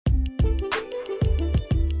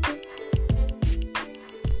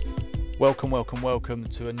Welcome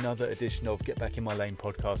to another edition of Get Back in My Lane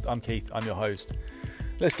podcast. I'm Keith, I'm your host.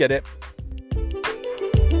 Let's get it.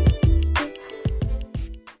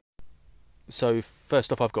 So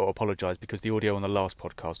first off, I've got to apologise because the audio on the last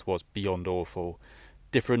podcast was beyond awful.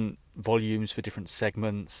 Different volumes for different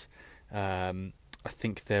segments. I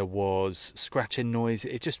think there was scratching noise.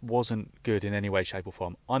 It just wasn't good in any way, shape or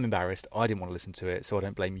form. I'm embarrassed. I didn't want to listen to it, so I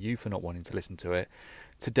don't blame you for not wanting to listen to it.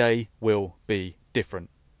 Today will be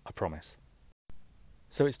different, I promise.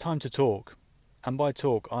 So it's time to talk. And by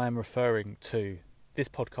talk, I am referring to this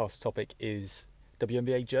podcast topic is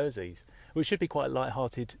WNBA jerseys, which should be quite a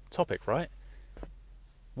light-hearted topic, right?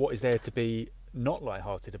 What is there to be not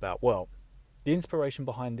light-hearted about? Well, the inspiration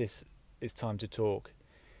behind this is time to talk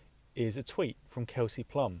is a tweet from Kelsey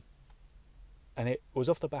Plum. And it was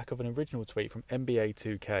off the back of an original tweet from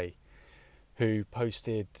NBA2K, who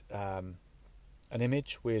posted an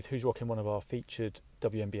image with who's rocking one of our featured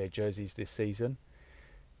WNBA jerseys this season.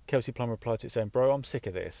 Kelsey Plum replied to it saying, "Bro, I'm sick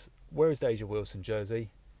of this. Where is the A'ja Wilson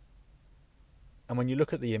jersey?" And when you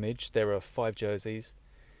look at the image, there are 5 jerseys.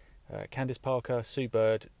 Candice Parker, Sue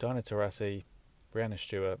Bird, Diana Taurasi, Brianna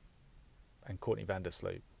Stewart and Courtney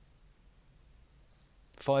Vandersloot.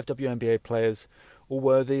 5 WNBA players, all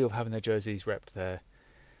worthy of having their jerseys repped there.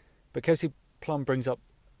 But Kelsey Plum brings up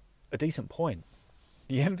a decent point.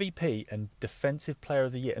 The MVP and Defensive Player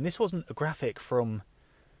of the Year, and this wasn't a graphic from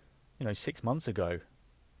 6 months ago,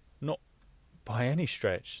 not by any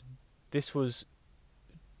stretch. This was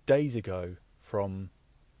days ago from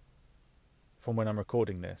when I'm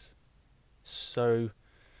recording this. So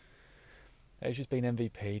A'ja's been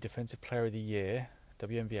MVP, Defensive Player of the Year,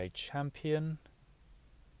 WNBA champion.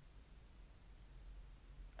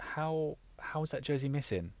 How is that jersey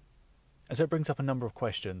missing? And so it brings up a number of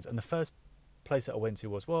questions. And the first place that I went to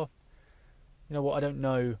was, well, you know what, I don't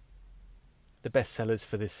know the best sellers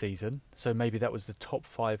for this season. So maybe that was the top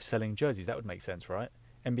 5 selling jerseys. That would make sense, right?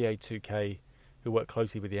 NBA2K, who work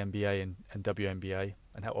closely with the NBA and WNBA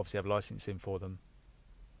and obviously have licensing for them,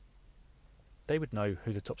 they would know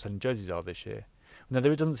who the top selling jerseys are this year. Now,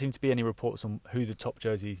 there doesn't seem to be any reports on who the top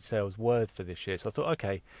jersey sales were for this year. So I thought,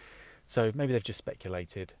 okay, so maybe they've just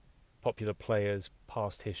speculated. Popular players,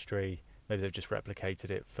 past history, maybe they've just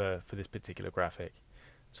replicated it for this particular graphic.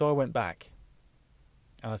 So I went back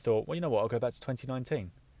and I thought, well, you know what, I'll go back to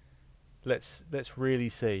 2019. Let's really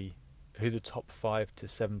see who the top 5 to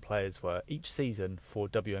 7 players were each season for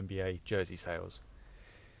WNBA jersey sales.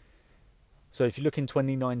 So if you look in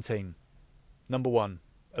 2019, number 1,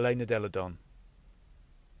 Elena Deladon.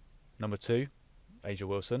 Number 2, A'ja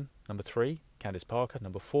Wilson. Number 3, Candice Parker.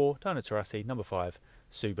 Number 4, Diana Taurasi. Number 5,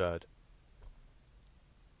 Sue Bird.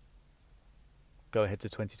 Go ahead to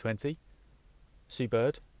 2020. Sue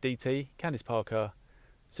Bird, DT, Candice Parker,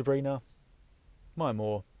 Sabrina, Maya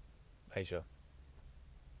Moore, A'ja.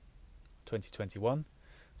 2021,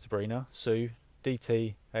 Sabrina, Sue,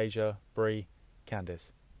 DT, A'ja, Bree,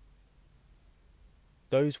 Candice.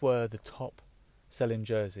 Those were the top selling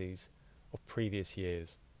jerseys of previous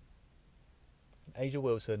years. A'ja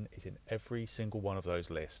Wilson is in every single one of those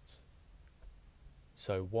lists.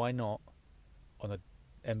 So why not on a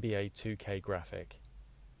NBA 2K graphic?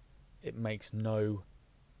 It makes no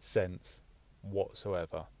sense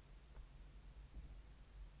whatsoever.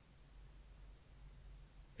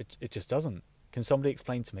 It just doesn't. Can somebody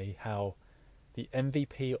explain to me how the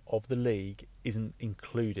MVP of the league isn't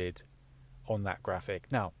included on that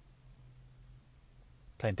graphic? Now,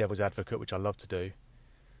 playing devil's advocate, which I love to do,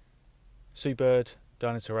 Sue Bird,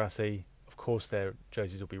 Diana Taurasi, of course their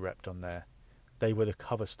jerseys will be repped on there. They were the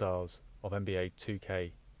cover stars of NBA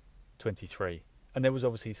 2K23. And there was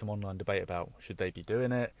obviously some online debate about, should they be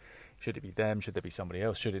doing it? Should it be them? Should there be somebody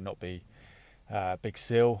else? Should it not be Big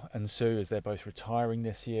Seal and Sue, as they're both retiring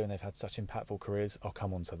this year and they've had such impactful careers? I'll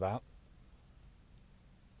come on to that.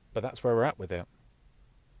 But that's where we're at with it.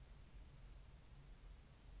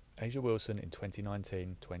 A'ja Wilson in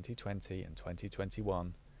 2019, 2020 and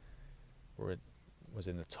 2021 was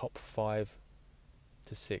in the top 5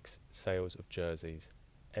 to 6 sales of jerseys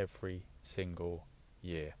every single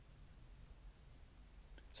year.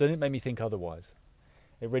 So it made me think otherwise.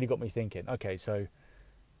 It really got me thinking, okay, so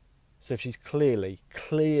if she's clearly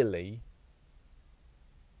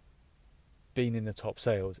been in the top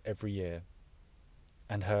sales every year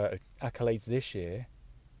and her accolades this year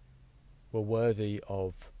were worthy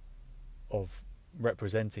of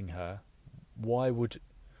representing her, why would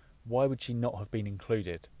she not have been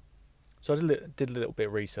included? So I did a little bit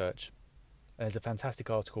of research. There's a fantastic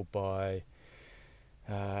article by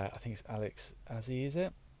I think it's Alex Azzi, is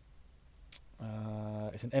it?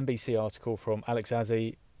 It's an NBC article from Alex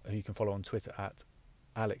Azzi, who you can follow on Twitter at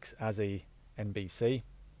Alex Azzi, NBC.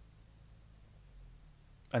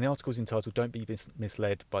 And the article's entitled "Don't be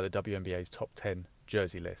misled by the WNBA's top 10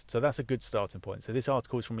 jersey list." So that's a good starting point. So this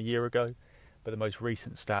article is from a year ago, but the most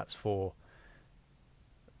recent stats for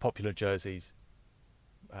popular jerseys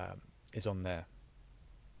is on there.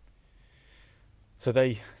 So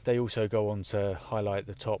they also go on to highlight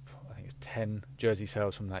the top, I think it's 10 jersey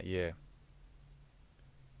sales from that year.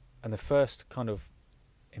 And the first kind of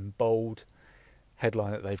in bold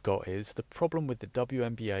headline that they've got is "The problem with the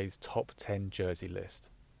WNBA's top 10 jersey list."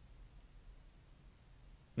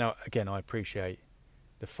 Now, again, I appreciate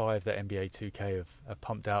the 5 that NBA2K have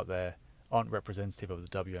pumped out there aren't representative of the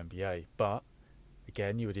WNBA, but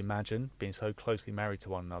again, you would imagine, being so closely married to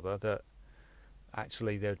one another, that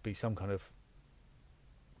actually there would be some kind of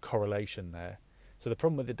correlation there. So the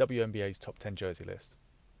problem with the WNBA's top 10 jersey list.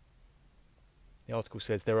 The article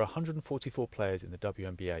says there are 144 players in the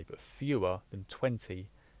WNBA, but fewer than 20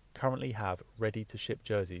 currently have ready-to-ship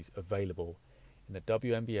jerseys available in the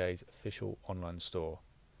WNBA's official online store.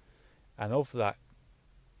 And of that,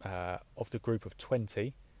 of the group of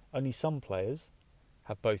 20, only some players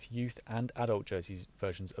have both youth and adult jerseys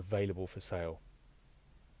versions available for sale.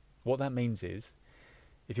 What that means is,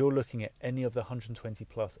 if you're looking at any of the 120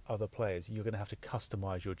 plus other players, you're going to have to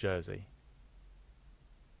customise your jersey.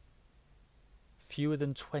 Fewer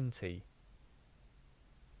than 20.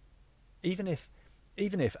 Even if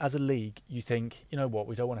as a league you think, you know what,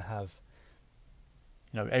 we don't want to have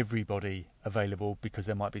everybody available because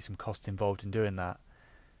there might be some costs involved in doing that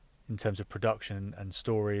in terms of production and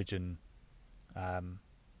storage and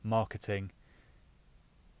marketing.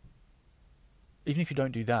 Even if you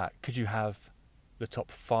don't do that, could you have the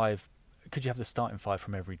top 5? Could you have the starting 5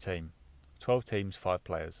 from every team? 12 teams, 5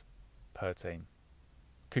 players per team.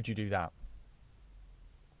 Could you do that?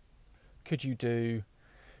 Could you do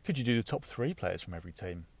the top 3 players from every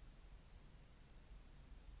team?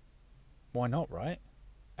 Why not, right?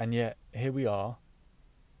 And yet here we are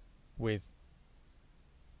with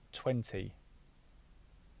 20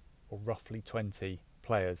 or roughly 20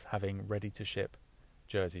 players having ready-to-ship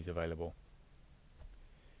jerseys available.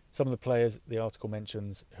 Some of the players the article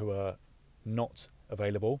mentions who are not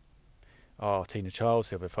available are Tina Charles,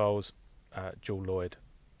 Sylvia Fowles, Jewel Lloyd,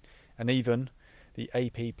 and even the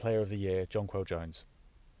AP Player of the Year, Jonquel Jones.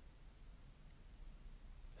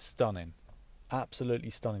 Stunning. Absolutely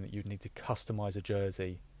stunning that you'd need to customise a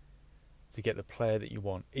jersey to get the player that you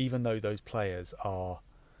want, even though those players are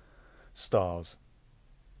stars.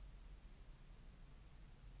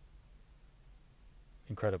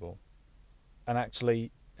 Incredible. And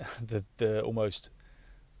actually, the almost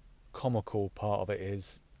comical part of it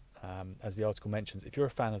is, as the article mentions, if you're a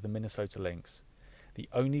fan of the Minnesota Lynx, the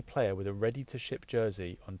only player with a ready-to-ship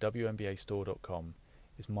jersey on WNBAstore.com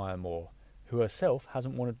is Maya Moore, who herself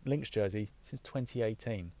hasn't worn a Lynx jersey since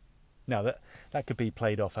 2018. Now, that could be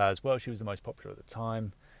played off as, well, she was the most popular at the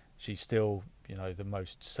time, she's still, the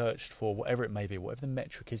most searched for, whatever it may be, whatever the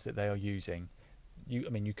metric is that they are using,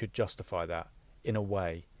 you could justify that in a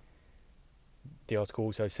way. The article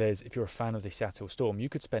also says, if you're a fan of the Seattle Storm, you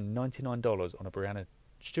could spend $99 on a Brianna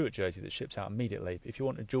Stewart jersey that ships out immediately. If you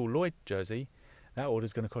want a Jewel Lloyd jersey, that order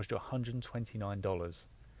is going to cost you $129.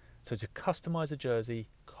 So to customise a jersey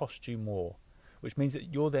costs you more, which means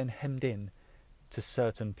that you're then hemmed in to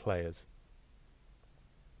certain players.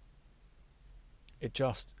 It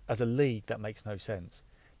just, as a league, that makes no sense.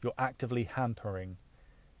 You're actively hampering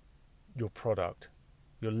your product.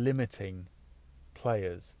 You're limiting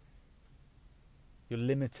players. You're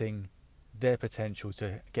limiting their potential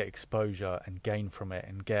to get exposure and gain from it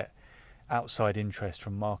and get outside interest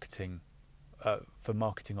from marketing, for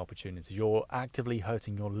marketing opportunities. You're actively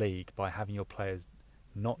hurting your league by having your players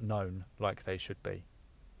not known like they should be.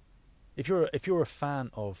 If you're a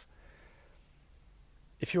fan of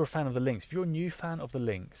the Lynx, if you're a new fan of the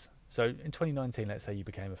Lynx, so in 2019, let's say you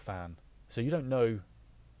became a fan, so you don't know,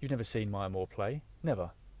 you've never seen Maya Moore play,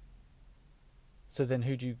 never. So then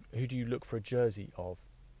who do you look for a jersey of?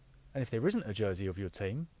 And if there isn't a jersey of your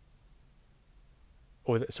team,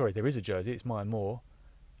 there is a jersey, it's Maya Moore,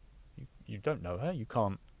 you don't know her, you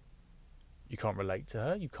can't relate to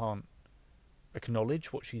her, you can't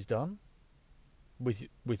acknowledge what she's done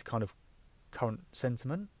with kind of current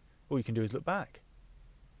sentiment. All you can do is look back.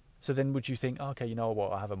 So then would you think, okay, you know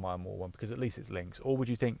what, I have a Maya Moore one because at least it's Lynx? Or would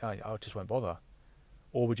you think, I just won't bother?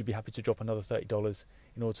 Or would you be happy to drop another $30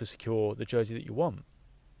 in order to secure the jersey that you want?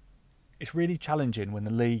 It's really challenging when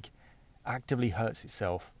the league actively hurts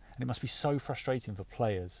itself, and it must be so frustrating for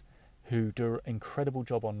players who do an incredible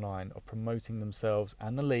job online of promoting themselves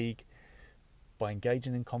and the league by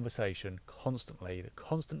engaging in conversation constantly, the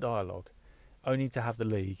constant dialogue, only to have the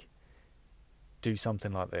league do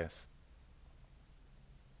something like this.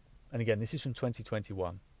 And again, this is from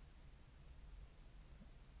 2021.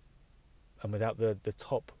 And without the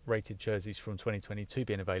top rated jerseys from 2022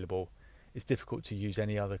 being available, it's difficult to use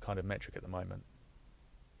any other kind of metric at the moment.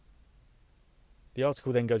 The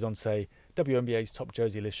article then goes on to say, WNBA's top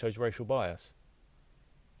jersey list shows racial bias.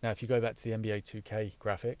 Now, if you go back to the NBA2K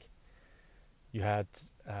graphic, you had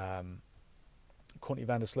Courtney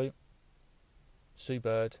Vandersloot, Sue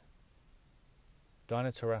Bird,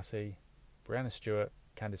 Diana Taurasi, Brianna Stewart,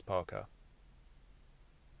 Candice Parker.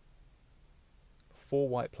 4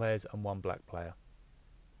 white players and 1 black player.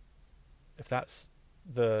 If that's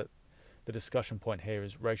the discussion point here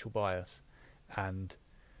is racial bias and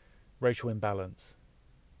racial imbalance,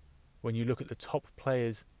 when you look at the top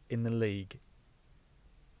players in the league,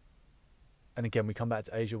 and again we come back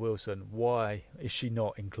to A'ja Wilson, why is she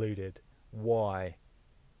not included? Why?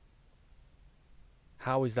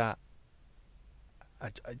 How is that?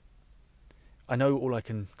 I know all I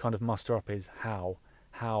can kind of muster up is how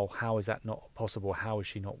is that not possible? How has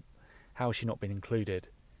she not been included?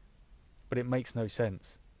 But it makes no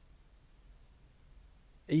sense.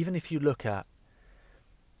 Even if you look at,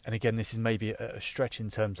 and again this is maybe a stretch in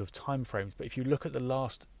terms of time frames, but if you look at the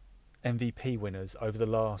last MVP winners over the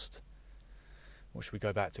last, what should we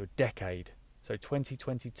go back to, a decade. So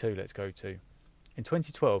 2022 let's go to. In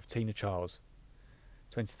 2012, Tina Charles.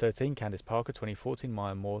 2013, Candice Parker. 2014,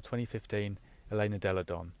 Maya Moore. 2015, Elena Delle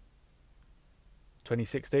Donne.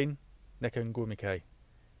 2016, Nneka Nwumike.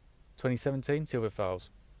 2017, Sylvia Fowles.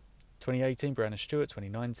 2018, Brianna Stewart.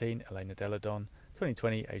 2019, Elena Delle Donne.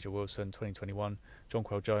 2020, A'ja Wilson. 2021,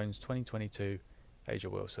 Jonquel Jones. 2022,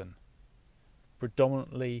 A'ja Wilson.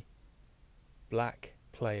 Predominantly black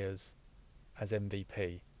players as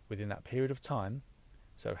MVP within that period of time.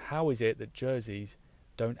 So how is it that jerseys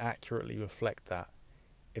don't accurately reflect that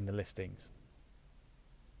in the listings?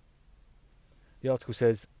 The article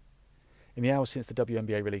says, in the hours since the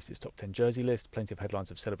WNBA released its top 10 jersey list, plenty of headlines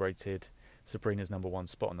have celebrated Sabrina's #1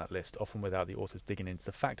 spot on that list, often without the authors digging into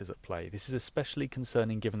the factors at play. This is especially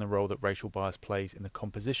concerning given the role that racial bias plays in the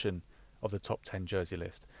composition of the top 10 jersey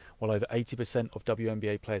list. While over 80% of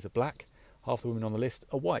WNBA players are black, half the women on the list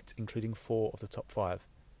are white, including 4 of the top 5.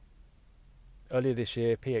 Earlier this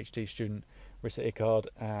year, PhD student Rissa Ickard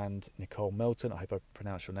and Nicole Melton, I hope I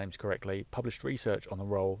pronounced your names correctly, published research on the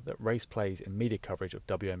role that race plays in media coverage of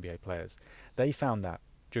WNBA players. They found that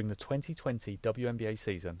during the 2020 WNBA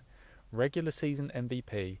season, regular season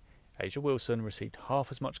MVP A'ja Wilson received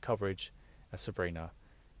half as much coverage as Sabrina,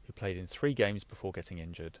 who played in 3 games before getting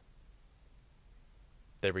injured.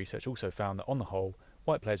 Their research also found that on the whole,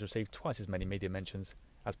 white players received twice as many media mentions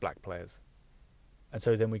as black players. And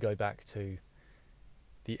so then we go back to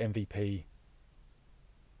the MVP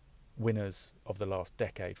winners of the last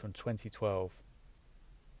decade, from 2012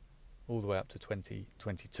 all the way up to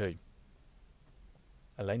 2022.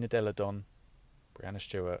 Elena Delle Donne, Brianna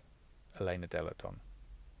Stewart, Elena Delle Donne.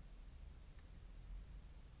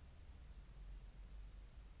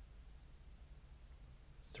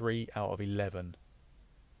 Three out of 11.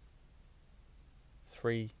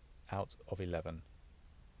 3 out of 11.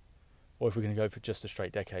 Or if we're going to go for just a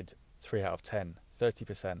straight decade, 3 out of 10.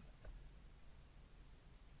 30%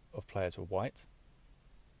 of players were white,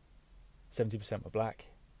 70% were black,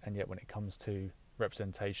 and yet when it comes to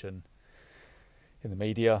representation in the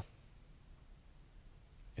media,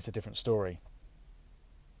 it's a different story.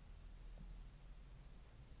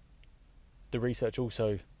 The research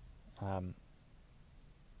also, I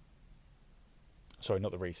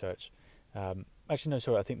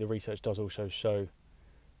think the research does also show,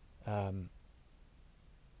 I'm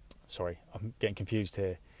getting confused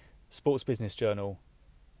here. Sports Business Journal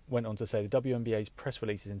went on to say the WNBA's press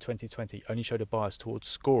releases in 2020 only showed a bias towards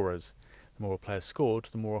scorers. The more a player scored,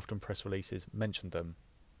 the more often press releases mentioned them.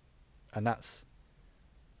 And that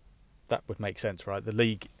would make sense, right?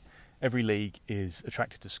 Every league is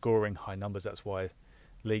attracted to scoring, high numbers. That's why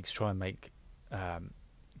leagues try and make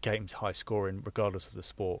games high scoring regardless of the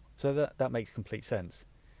sport. So that makes complete sense.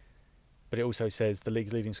 But it also says the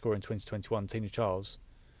league's leading scorer in 2021, Tina Charles,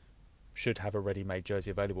 should have a ready-made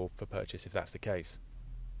jersey available for purchase if that's the case.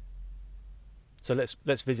 So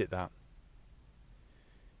let's visit that.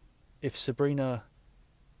 If Sabrina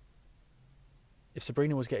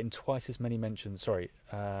was getting twice as many mentions,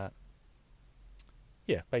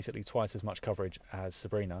 basically twice as much coverage as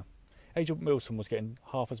Sabrina, A'ja Wilson was getting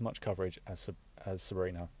half as much coverage as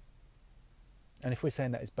Sabrina. And if we're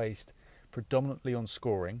saying that is based predominantly on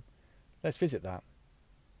scoring, let's visit that.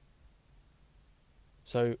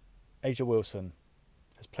 So A'ja Wilson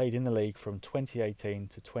has played in the league from 2018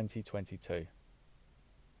 to 2022.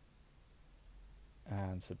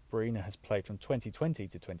 And Sabrina has played from 2020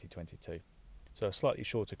 to 2022. So a slightly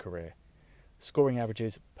shorter career. Scoring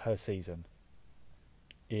averages per season.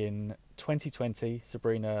 In 2020,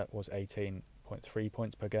 Sabrina was 18.3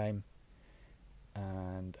 points per game,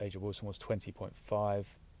 and Asia Wilson was 20.5.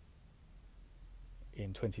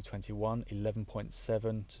 In 2021,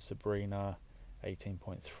 11.7 to Sabrina,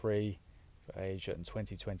 18.3 for Asia, and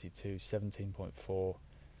 2022, 17.4 for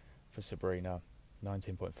Sabrina,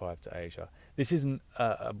 19.5 to Asia. This isn't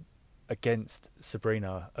against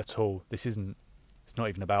Sabrina at all. It's not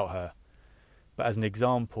even about her. But as an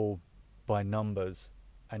example, by numbers,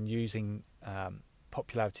 and using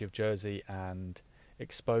popularity of jersey and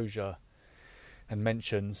exposure and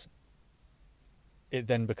mentions, it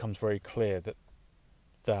then becomes very clear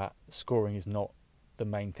that scoring is not the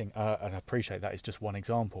main thing. And I appreciate that is just one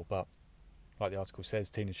example, but like the article says,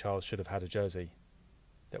 Tina Charles should have had a jersey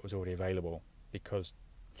that was already available because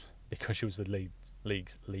she was the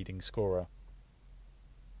league's leading scorer.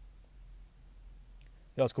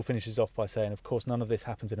 The article finishes off by saying, of course, none of this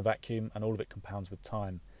happens in a vacuum, and all of it compounds with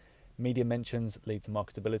time. Media mentions lead to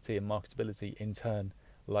marketability, and marketability in turn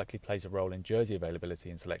likely plays a role in jersey availability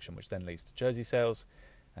and selection, which then leads to jersey sales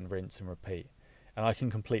and rinse and repeat. And I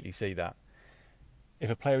can completely see that. If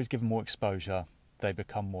a player is given more exposure, they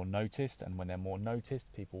become more noticed, and when they're more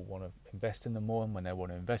noticed, people want to invest in them more, and when they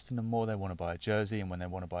want to invest in them more, they want to buy a jersey, and when they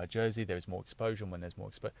want to buy a jersey, there is more exposure, and when there's more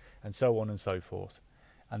exposure, and so on and so forth.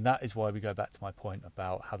 And that is why we go back to my point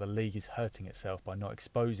about how the league is hurting itself by not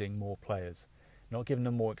exposing more players, not giving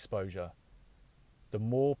them more exposure. The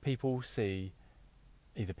more people see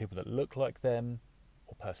either people that look like them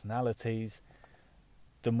or personalities,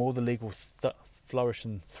 the more the league will flourish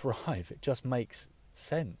and thrive. It just makes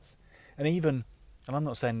sense. And I'm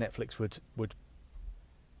not saying Netflix would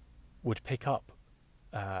pick up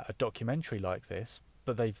a documentary like this,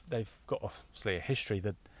 but they've got obviously a history.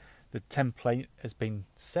 The template has been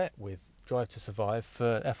set with Drive to Survive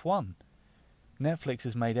for F1. Netflix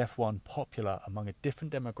has made F1 popular among a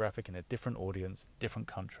different demographic and a different audience, different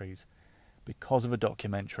countries, because of a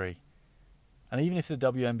documentary. And even if the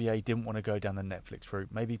WNBA didn't want to go down the Netflix route,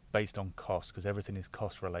 maybe based on cost, because everything is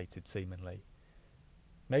cost related seemingly,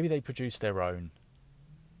 maybe they produce their own.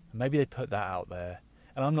 Maybe they put that out there.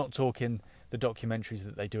 And I'm not talking the documentaries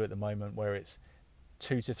that they do at the moment where it's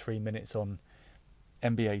 2 to 3 minutes on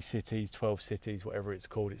NBA cities, 12 cities, whatever it's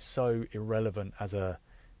called. It's so irrelevant as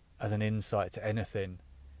an insight to anything.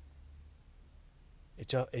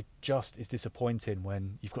 It just is disappointing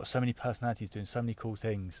when you've got so many personalities doing so many cool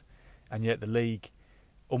things, and yet the league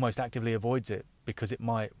almost actively avoids it because it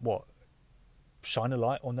might, shine a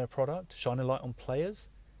light on their product, shine a light on players.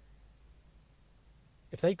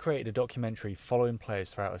 If they created a documentary following players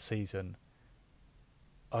throughout a season,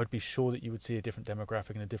 I would be sure that you would see a different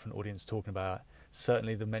demographic and a different audience talking about it.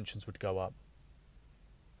 Certainly the mentions would go up.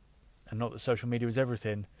 And not that social media is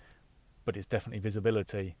everything, but it's definitely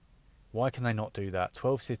visibility. Why can they not do that?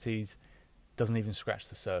 12 cities doesn't even scratch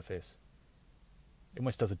the surface. It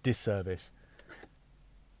almost does a disservice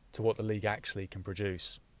to what the league actually can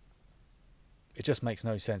produce. It just makes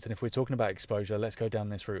no sense. And if we're talking about exposure, let's go down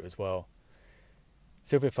this route as well.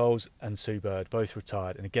 Sylvia Fowles and Sue Bird both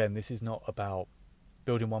retired. And again, this is not about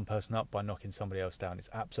building one person up by knocking somebody else down. It's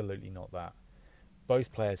absolutely not that.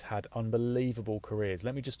 Both players had unbelievable careers.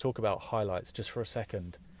 Let me just talk about highlights just for a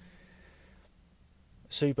second.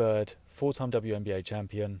 Sue Bird, 4-time WNBA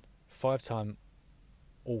champion, 5-time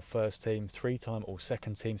All-First Team, 3-time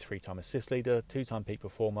All-Second Team, 3-time assist leader, 2-time peak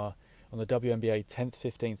performer on the WNBA 10th,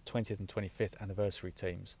 15th, 20th and 25th anniversary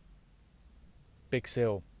teams. Big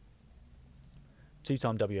Sil,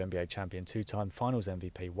 2-time WNBA champion, 2-time Finals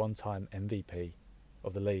MVP, 1-time MVP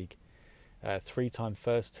of the league, 3-time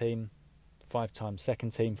first team, 5-time second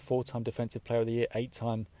team, 4-time defensive player of the year,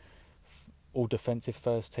 8-time all defensive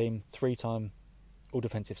first team, 3-time all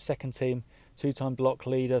defensive second team, 2-time block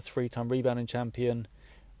leader, 3-time rebounding champion,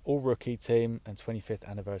 all rookie team and 25th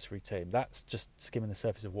anniversary team. That's just skimming the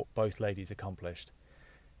surface of what both ladies accomplished.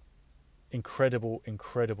 Incredible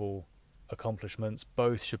accomplishments.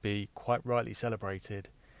 Both should be quite rightly celebrated,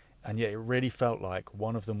 and yet it really felt like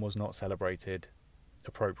one of them was not celebrated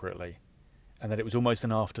appropriately, and that it was almost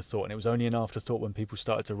an afterthought, and it was only an afterthought when people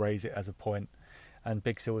started to raise it as a point, and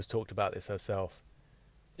Big Sil has talked about this herself.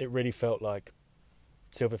 It really felt like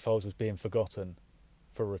Sylvia Fowles was being forgotten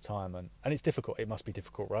for retirement, and it's difficult. It must be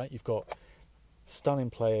difficult, right? You've got stunning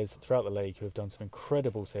players throughout the league who have done some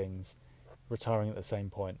incredible things retiring at the same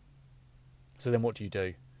point. So then what do?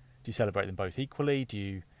 Do you celebrate them both equally?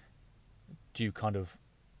 Do you kind of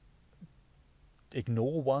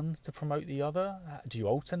ignore one to promote the other? Do you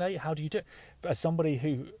alternate? How do you do it? As somebody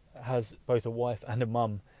who has both a wife and a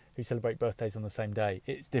mum who celebrate birthdays on the same day,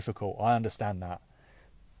 it's difficult. I understand that.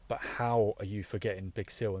 But how are you forgetting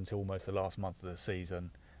Big Seal until almost the last month of the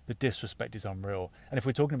season? The disrespect is unreal. And if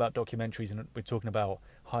we're talking about documentaries and we're talking about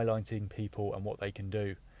highlighting people and what they can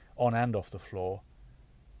do on and off the floor,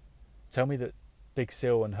 tell me that Big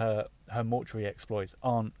Seal and her mortuary exploits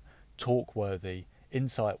aren't talk-worthy,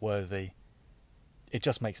 insight-worthy. It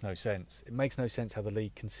just makes no sense. It makes no sense how the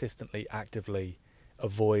league consistently, actively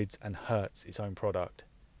avoids and hurts its own product.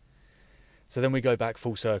 So then we go back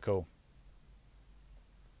full circle.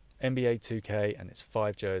 NBA2K and its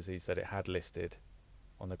 5 jerseys that it had listed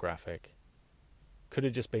on the graphic. Could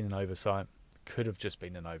have just been an oversight. Could have just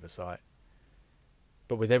been an oversight.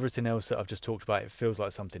 But with everything else that I've just talked about, it feels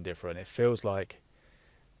like something different. It feels like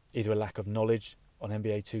either a lack of knowledge on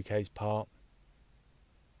NBA2K's part.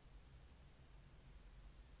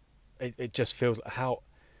 It just feels like how,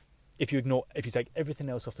 if you take everything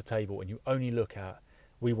else off the table and you only look at,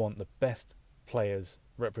 we want the best players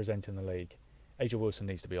representing the league, Asia Wilson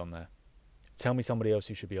needs to be on there. Tell me somebody else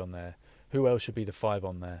who should be on there. Who else should be the 5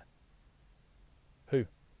 on there? Who?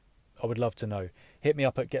 I would love to know. Hit me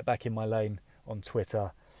up at Get Back In My Lane on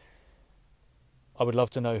Twitter. I would love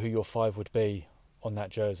to know who your 5 would be on that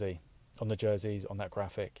jersey, on the jerseys, on that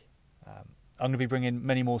graphic. I'm going to be bringing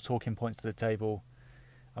many more talking points to the table.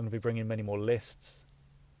 I'm going to be bringing many more lists,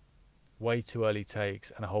 way too early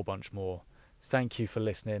takes, and a whole bunch more. Thank you for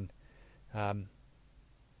listening. I'm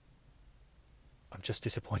just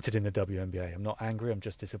disappointed in the WNBA. I'm not angry, I'm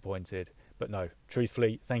just disappointed. But no,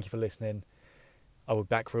 truthfully, thank you for listening. I will be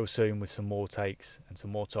back real soon with some more takes and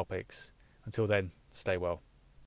some more topics. Until then, stay well.